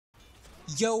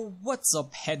Yo, what's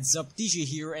up, heads up, DJ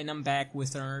here, and I'm back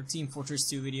with another Team Fortress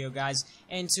 2 video, guys.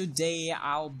 And today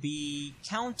I'll be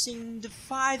counting the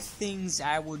 5 things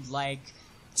I would like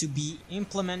to be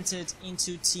implemented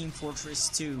into Team Fortress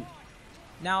 2.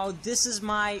 Now, this is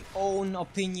my own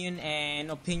opinion, and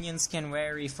opinions can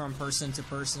vary from person to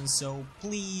person, so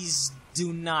please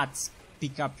do not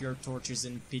pick up your torches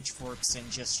and pitchforks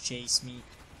and just chase me.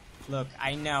 Look,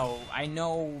 I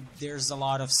know there's a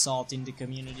lot of salt in the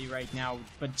community right now,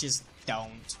 but just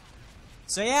don't.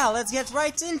 So yeah, let's get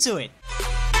right into it!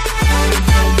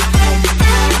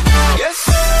 Yes.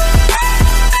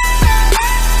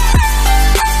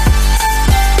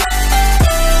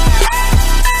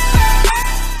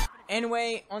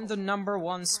 Anyway, on the number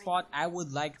 1 spot, I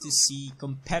would like to see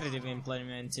competitive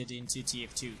implemented into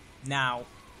TF2. Now,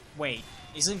 wait,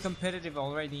 isn't competitive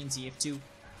already in TF2?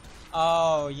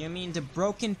 Oh, you mean the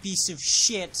broken piece of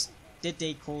shit that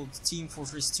they called Team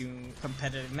Fortress 2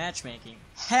 competitive matchmaking?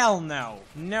 Hell no!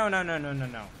 No.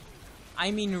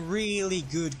 I mean really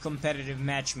good competitive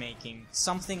matchmaking.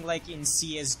 Something like in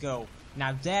CSGO.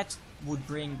 Now that would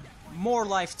bring more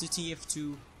life to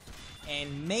TF2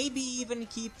 and maybe even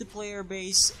keep the player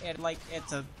base at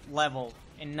a level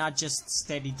and not just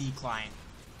steady decline.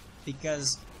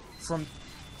 Because from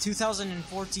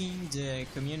 2014, the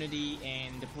community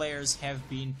and the players have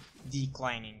been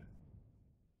declining.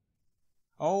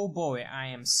 Oh boy, I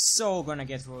am so gonna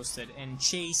get roasted and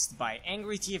chased by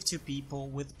angry TF2 people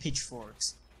with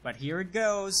pitchforks. But here it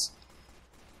goes.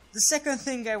 The second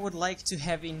thing I would like to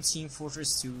have in Team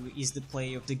Fortress 2 is the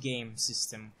play of the game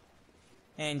system.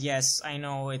 And yes, I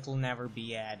know it will never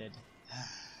be added.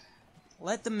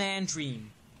 Let the man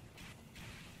dream.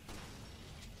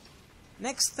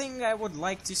 Next thing I would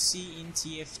like to see in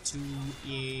TF2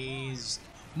 is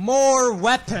more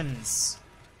weapons!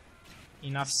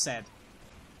 Enough said.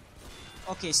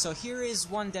 Okay, so here is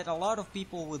one that a lot of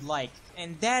people would like,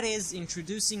 and that is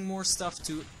introducing more stuff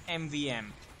to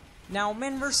MVM. Now,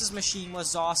 Man vs. Machine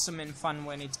was awesome and fun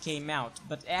when it came out,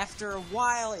 but after a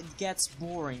while it gets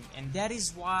boring, and that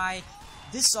is why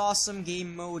this awesome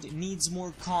game mode needs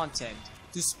more content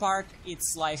to spark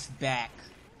its life back.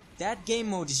 That game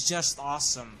mode is just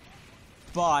awesome,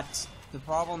 but the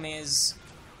problem is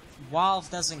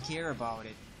Valve doesn't care about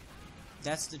it.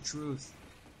 That's the truth.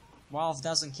 Valve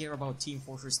doesn't care about Team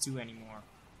Fortress 2 anymore.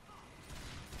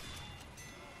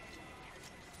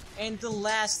 And the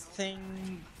last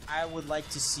thing I would like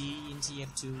to see in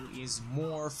TF2 is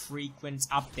more frequent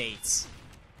updates.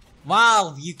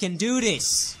 Valve, you can do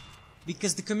this!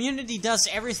 Because the community does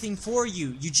everything for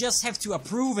you, you just have to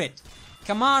approve it.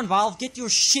 Come on, Valve, get your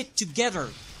shit together.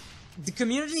 The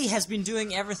community has been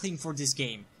doing everything for this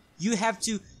game. You have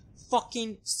to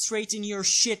fucking straighten your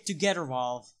shit together,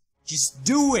 Valve. Just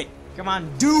do it. Come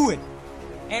on, do it.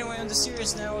 Anyway, on the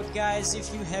serious note, guys,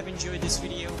 if you have enjoyed this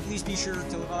video, please be sure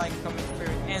to leave a like, comment,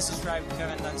 favorite, and subscribe if you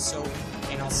haven't done so.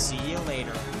 And I'll see you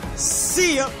later.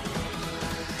 See ya!